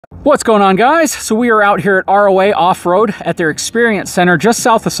What's going on, guys? So we are out here at ROA Off-Road at their experience center just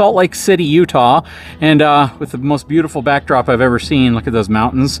south of Salt Lake City, Utah, and with the most beautiful backdrop I've ever seen. Look at those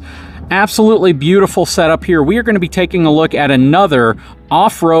mountains. Absolutely beautiful setup here. We are going to be taking a look at another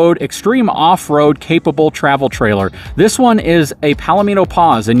off-road, extreme off-road capable travel trailer. This one is a Palomino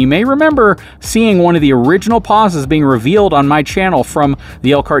Pause, and you may remember seeing one of the original Pauses being revealed on my channel from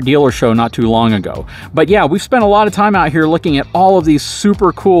the Elkhart Dealer Show not too long ago. But yeah, we've spent a lot of time out here looking at all of these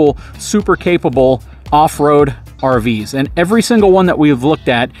super cool, super capable off-road RVs, and every single one that we've looked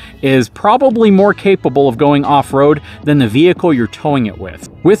at is probably more capable of going off-road than the vehicle you're towing it with.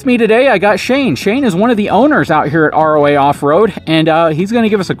 With me today, I got Shane. Shane is one of the owners out here at ROA Off-Road, and he's going to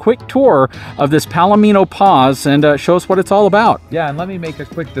give us a quick tour of this Palomino Pause and show us what it's all about. Yeah, and let me make a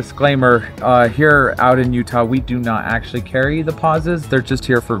quick disclaimer. Here out in Utah, we do not actually carry the Pauses. They're just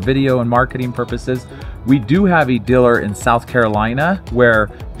here for video and marketing purposes. We do have a dealer in South Carolina where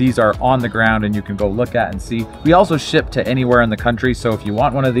these are on the ground and you can go look at and see. We also ship to anywhere in the country, so if you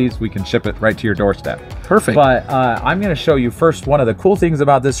want one of these, we can ship it right to your doorstep. Perfect. But I'm going to show you first, one of the cool things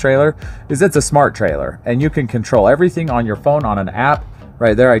about this trailer is it's a smart trailer, and you can control everything on your phone on an app.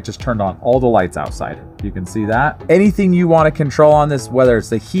 Right there, I just turned on all the lights outside. You can see that. Anything you want to control on this, whether it's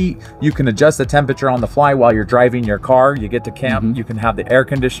the heat, you can adjust the temperature on the fly while you're driving your car. You get to camp, you can have the air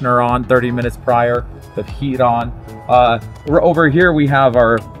conditioner on 30 minutes prior, the heat on. We're over here, we have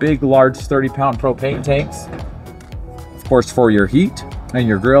our big, large 30-pound propane tanks, of course, for your heat and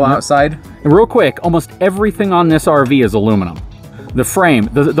your grill outside. And real quick, almost everything on this RV is aluminum. The frame,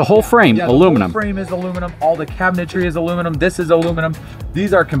 the whole frame, aluminum. The whole frame is aluminum. All the cabinetry is aluminum. This is aluminum.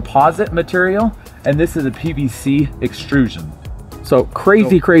 These are composite material, and this is a PVC extrusion. So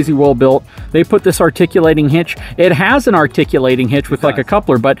crazy well built. They put this articulating hitch. It has an articulating hitch with like a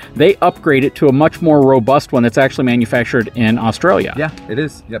coupler, but they upgrade it to a much more robust one that's actually manufactured in Australia. Yeah, it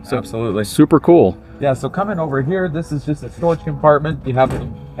is. Yep, so absolutely. Super cool. Yeah, so coming over here, this is just a storage compartment. You have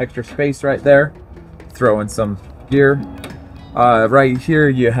some extra space right there. Throw in some gear. Right here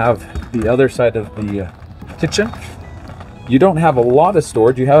you have the other side of the kitchen. You don't have a lot of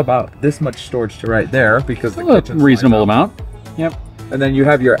storage. You have about this much storage to right there because the kitchen's reasonable amount. Yep. And then you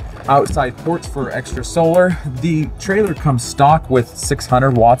have your outside ports for extra solar. The trailer comes stock with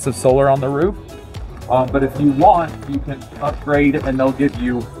 600 watts of solar on the roof. But if you want, you can upgrade and they'll give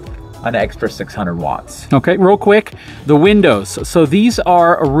you an extra 600 watts. Okay, real quick, the windows. So these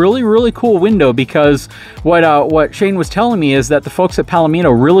are a really cool window because what Shane was telling me is that the folks at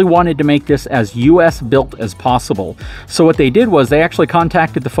Palomino really wanted to make this as US built as possible. So what they did was they actually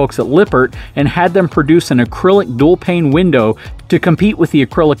contacted the folks at Lippert and had them produce an acrylic dual pane window to compete with the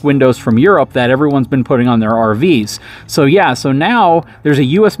acrylic windows from Europe that everyone's been putting on their RVs. So yeah, so now there's a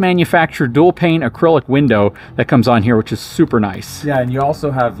US manufactured dual pane acrylic window that comes on here, which is super nice. Yeah, and you also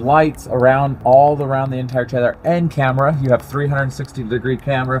have lights all around the entire trailer and camera. You have 360-degree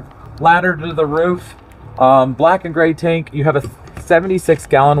camera, ladder to the roof, black and gray tank. You have a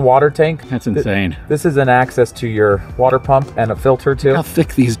 76-gallon water tank. That's insane. This is an access to your water pump and a filter too. How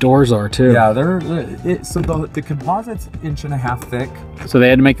thick these doors are too. Yeah, so the composite's 1.5 inches thick. So they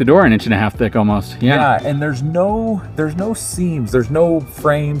had to make the door 1.5 inches thick almost. Yeah. Yeah, and there's no seams, there's no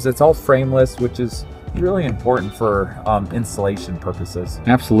frames. It's all frameless, which is really important for installation purposes.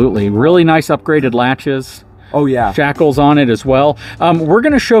 Absolutely. Really nice upgraded latches. Oh yeah. Shackles on it as well. We're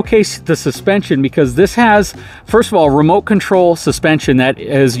going to showcase the suspension because this has, first of all, remote control suspension that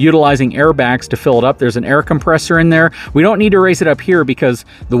is utilizing airbags to fill it up. There's an air compressor in there. We don't need to raise it up here because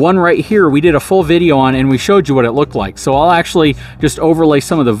the one right here we did a full video on and we showed you what it looked like. So I'll actually just overlay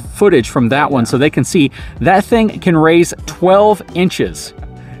some of the footage from that one so they can see that thing can raise 12 inches.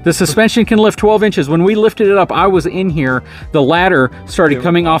 The suspension can lift 12 inches. When we lifted it up, I was in here. The ladder started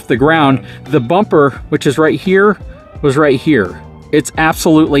coming off the ground. The bumper, which is right here, was right here. It's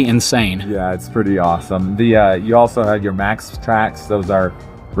absolutely insane. Yeah, it's pretty awesome. You also have your max tracks. Those are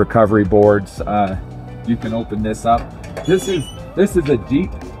recovery boards. You can open this up. This is a Jeep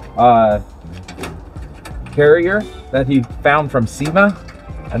carrier that he found from SEMA.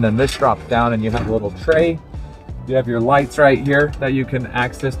 And then this drops down and you have a little tray. You have your lights right here that you can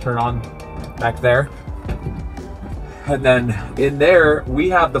access, turn on back there. And then in there, we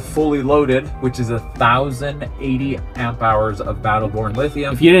have the fully loaded, which is 1,080 amp hours of battle-borne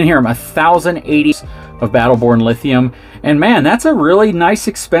lithium. If you didn't hear him, 1,080 of battle-borne lithium. And man, that's a really nice,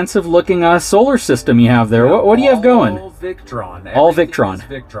 expensive looking solar system you have there. What do you have going? All Victron. All Victron.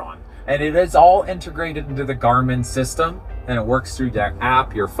 Victron. And it is all integrated into the Garmin system. And it works through your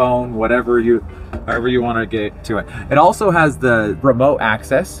app, your phone, however you want to get to it. It also has the remote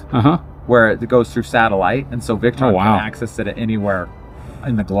access, where it goes through satellite, and so Victron can access it anywhere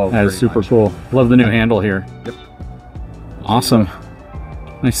in the globe. That is super cool. Love the new handle here. Yep. Awesome.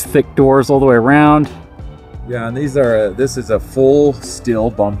 Nice thick doors all the way around. Yeah, and these are this is a full steel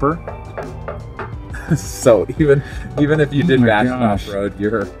bumper. So even if you did bash off-road,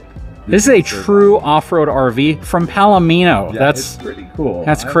 this is a true off-road RV from Palomino. Yeah, that's it's pretty cool.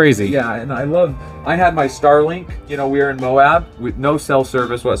 That's crazy. Yeah, and I had my Starlink, you know, we were in Moab with no cell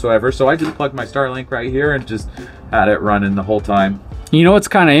service whatsoever, so I just plugged my Starlink right here and just had it running the whole time. You know what's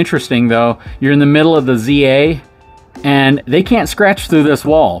kind of interesting though? You're in the middle of the ZA and they can't scratch through this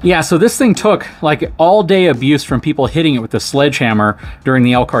wall. Yeah, so this thing took like all day abuse from people hitting it with a sledgehammer during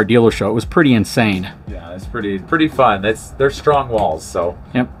the Elkhart dealer show. It was pretty insane. Yeah, it's pretty fun. They're strong walls, so.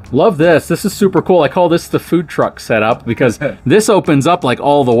 Yep, love this. This is super cool. I call this the food truck setup because this opens up like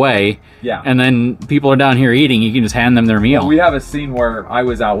all the way. Yeah. And then people are down here eating. You can just hand them their meal. Well, we have a scene where I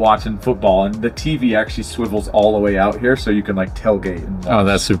was out watching football and the TV actually swivels all the way out here, so you can like tailgate and watch,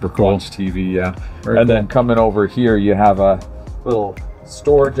 that's super cool. Watch TV, yeah. Very and cool. then coming over here, you have a little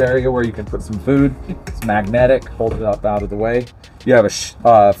storage area where you can put some food. It's magnetic, hold it up out of the way. You have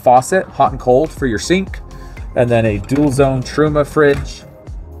a faucet, hot and cold for your sink, and then a dual zone Truma fridge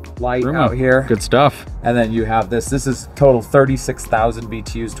light out here. Good stuff. And then you have this is total 36,000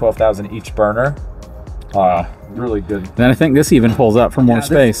 BTUs, 12,000 each burner. Really good. Then I think this even pulls up for more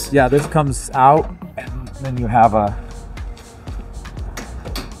space. This comes out, and then you have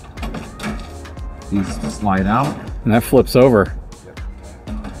these slide out. And that flips over.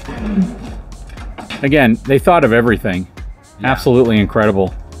 Again, they thought of everything. Yeah. Absolutely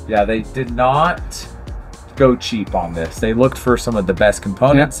incredible. Yeah, they did not go cheap on this. They looked for some of the best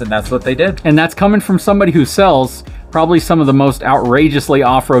components, and that's what they did. And that's coming from somebody who sells probably some of the most outrageously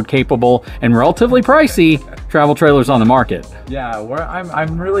off-road capable and relatively pricey travel trailers on the market. Yeah,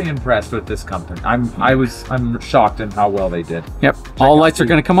 I'm really impressed with this company. I'm shocked in how well they did. Yep. All lights are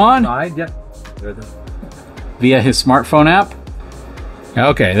going to come on. Yeah. Via his smartphone app.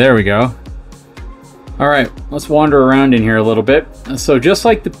 Okay, there we go. All right, let's wander around in here a little bit. So just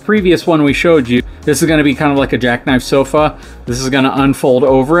like the previous one we showed you, this is going to be kind of like a jackknife sofa. This is going to unfold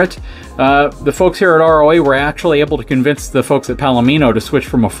over it. The folks here at ROA were actually able to convince the folks at Palomino to switch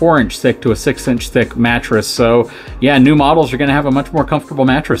from a 4-inch thick to a 6-inch thick mattress. So yeah, new models are going to have a much more comfortable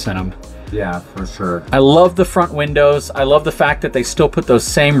mattress in them. Yeah, for sure. I love the front windows. I love the fact that they still put those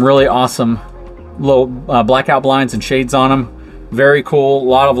same really awesome little blackout blinds and shades on them. Very cool, a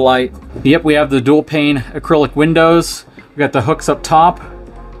lot of light. Yep, we have the dual pane acrylic windows. We got the hooks up top.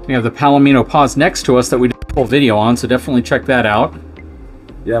 We have the Palomino pause next to us that we did a full video on, so definitely check that out.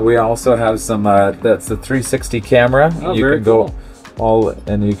 Yeah, we also have some, that's the 360 camera. Oh, you can cool. go all,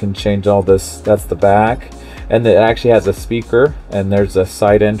 and you can change all this. That's the back. And it actually has a speaker, and there's a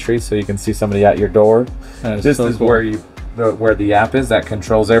side entry, so you can see somebody at your door. This is cool. where the app is that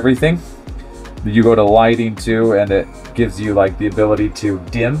controls everything. You go to lighting too, and it gives you like the ability to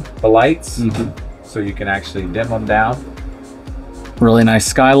dim the lights, so you can actually dim them down. Really nice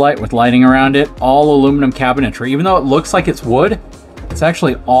skylight with lighting around it. All aluminum cabinetry. Even though it looks like it's wood, it's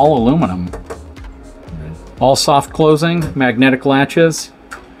actually all aluminum. All soft closing, magnetic latches.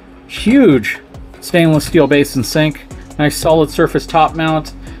 Huge stainless steel basin sink. Nice solid surface top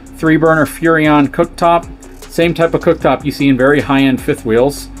mount. 3-burner Furrion cooktop. Same type of cooktop you see in very high-end fifth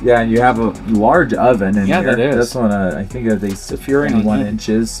wheels. Yeah, and you have a large oven in here. That is. This one, I think that they Furrion 1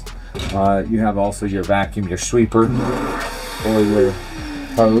 inches. You have also your vacuum, your sweeper, or your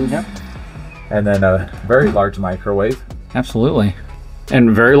hose. Yep. And then a very large microwave. Absolutely.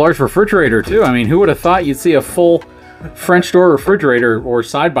 And very large refrigerator too. I mean, who would have thought you'd see a full French door refrigerator or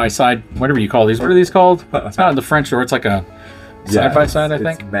side-by-side, whatever you call these. What are these called? It's not the French door, it's like a side-by-side, I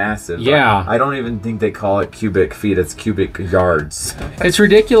think. It's massive. Yeah. I don't even think they call it cubic feet, it's cubic yards. It's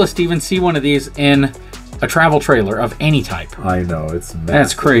ridiculous to even see one of these in a travel trailer of any type. I know, it's massive.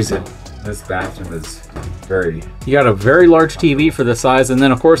 That's crazy. This bathroom is very... You got a very large TV for the size, and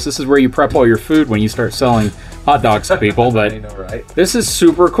then of course this is where you prep all your food when you start selling hot dogs to people, but I know, right? This is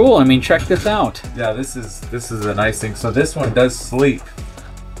super cool. I mean, check this out. Yeah, this is a nice thing. So this one does sleep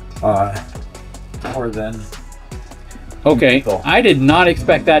more than... Okay, I did not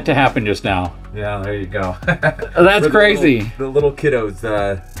expect that to happen just now. Yeah, there you go. That's crazy. The little kiddos.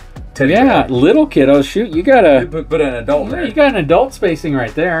 Yeah, little kiddos. Shoot, you got a... Put an adult there. You got an adult spacing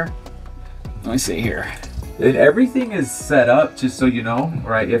right there. Let me see here. And everything is set up, just so you know,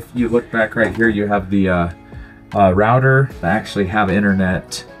 right? If you look back right here, you have the router that actually have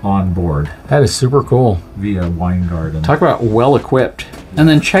internet on board. That is super cool. Via Wine Garden. Talk about well equipped. And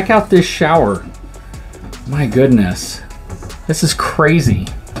then check out this shower. My goodness. This is crazy.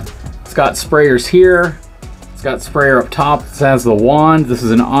 It's got sprayers here. It's It's got sprayer up top. This has the wand. This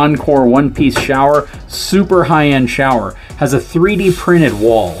is an Encore one-piece shower. Super high-end shower. Has a 3D printed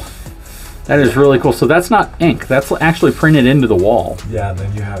wall. That is really cool. So that's not ink. That's actually printed into the wall. Yeah, and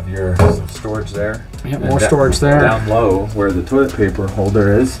then you have your some storage there. Yeah, more storage there. Down low, where the toilet paper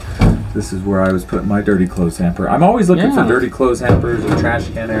holder is, this is where I was putting my dirty clothes hamper. I'm always looking for dirty clothes hampers and trash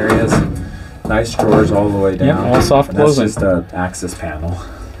can areas. Nice drawers all the way down. Yeah, all soft closing. That's just an access panel.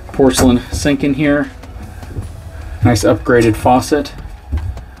 Porcelain sink in here. Nice upgraded faucet.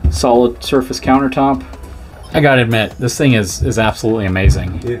 Solid surface countertop. I gotta admit, this thing is absolutely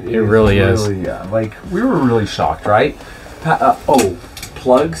amazing. It really is. Yeah, like, we were really shocked, right? Oh,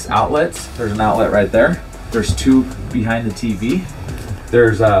 plugs, outlets. There's an outlet right there. There's two behind the TV.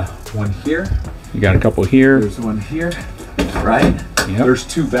 There's one here. You got a couple here. There's one here, right? Yep. There's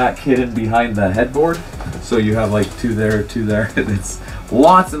two back hidden behind the headboard. So you have like two there, two there. It's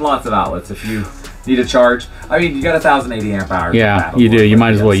lots and lots of outlets if you need a charge. I mean, you got 1,080 amp hours. Yeah, you do. You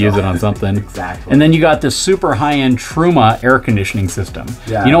might as well use it on something. Exactly. And then you got this super high-end Truma air conditioning system.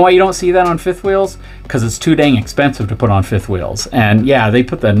 Yeah. You know why you don't see that on fifth wheels? Because it's too dang expensive to put on fifth wheels. And yeah, they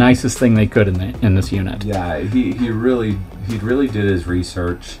put the nicest thing they could in this unit. Yeah, he really did his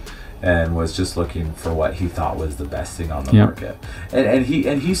research and was just looking for what he thought was the best thing on the market. And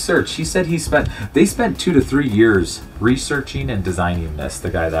he searched. He said they spent 2 to 3 years researching and designing this, the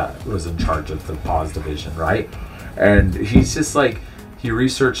guy that was in charge of the pause division, right? And he's just like, he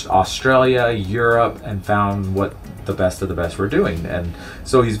researched Australia, Europe, and found what the best of the best were doing. And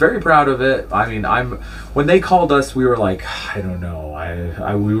so he's very proud of it. I mean, when they called us, we were like, I don't know.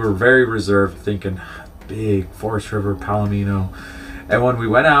 We were very reserved, thinking big Forest River, Palomino. And when we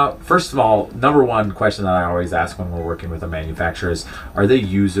went out, first of all, number one question that I always ask when we're working with a manufacturer is, are they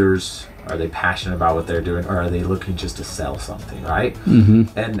users? Are they passionate about what they're doing? Or are they looking just to sell something, right?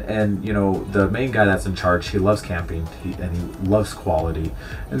 Mm-hmm. And you know, the main guy that's in charge, he loves camping and he loves quality.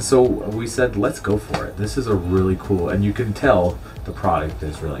 And so we said, let's go for it. This is a really cool, and you can tell the product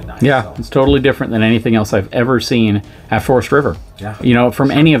is really nice. Yeah, so. It's totally different than anything else I've ever seen at Forest River. Yeah. You know, from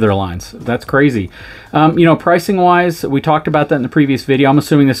any of their lines. That's crazy. You know, pricing wise, we talked about that in the previous video. I'm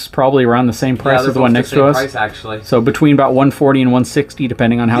assuming this is probably around the same price as the one next to us. Price, actually. So between about 140 and 160,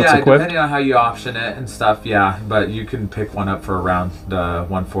 depending on how it's equipped. Depending on how you option it and stuff. Yeah, but you can pick one up for around the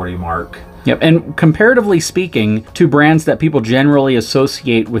 140 mark. Yep, and comparatively speaking to brands that people generally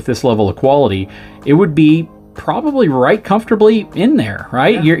associate with this level of quality, it would be probably right comfortably in there,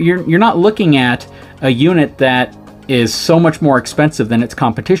 right? Yeah. You're not looking at a unit that is so much more expensive than its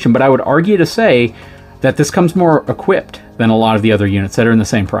competition, but I would argue to say that this comes more equipped than a lot of the other units that are in the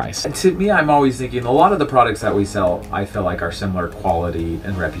same price. And to me, I'm always thinking a lot of the products that we sell, I feel like are similar quality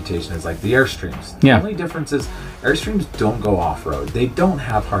and reputation as like the Airstreams. The only difference is Airstreams don't go off-road. They don't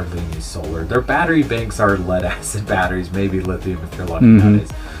have hardly any solar. Their battery banks are lead acid batteries, maybe lithium if you're lucky nowadays.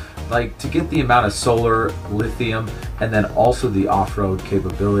 Like, to get the amount of solar, lithium, and then also the off-road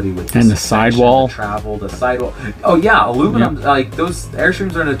capability with the sidewall, the sidewall. Oh yeah, aluminum. Like, those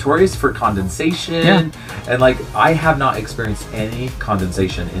Airstreams are notorious for condensation, and like, I have not experienced any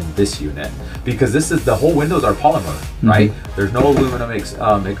condensation in this unit because the whole windows are polymer, right? There's no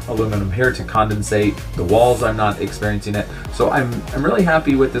aluminum here to condensate. The walls, I'm not experiencing it. So I'm really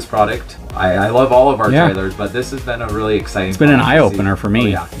happy with this product. I love all of our trailers, but this has been a really exciting. It's been an eye-opener for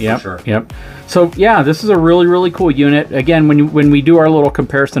me. Oh, yeah, for sure. Yep. So yeah, this is a really cool unit. Again, when we do our little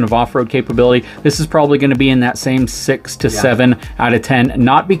comparison of off-road capability, this is probably going to be in that same 6 to 7 out of 10.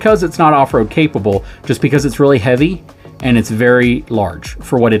 Not because it's not off-road capable, just because it's really heavy and it's very large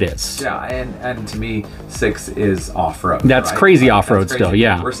for what it is. Yeah, and to me, 6 is off-road. That's crazy off-road still,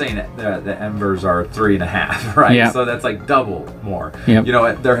 yeah. We're saying the Embers are 3.5, right? Yeah. So that's like double more. Yep. You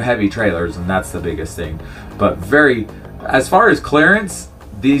know, they're heavy trailers, and that's the biggest thing. But as far as clearance,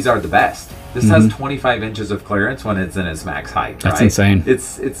 these are the best. This has 25 inches of clearance when it's in its max height. That's insane.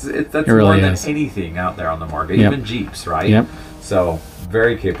 That's really more than anything out there on the market, even Jeeps, right? Yep. So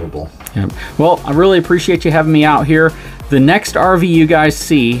very capable. Yep. Well, I really appreciate you having me out here. The next RV you guys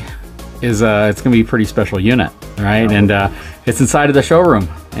see is it's gonna be a pretty special unit, right? And it's inside of the showroom,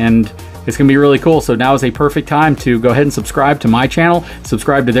 and it's gonna be really cool. So now is a perfect time to go ahead and subscribe to my channel,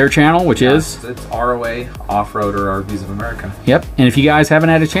 subscribe to their channel, which is it's ROA Off-Road or RVs of America. Yep. And if you guys haven't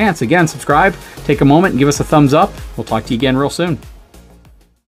had a chance, again, subscribe, take a moment and give us a thumbs up. We'll talk to you again real soon.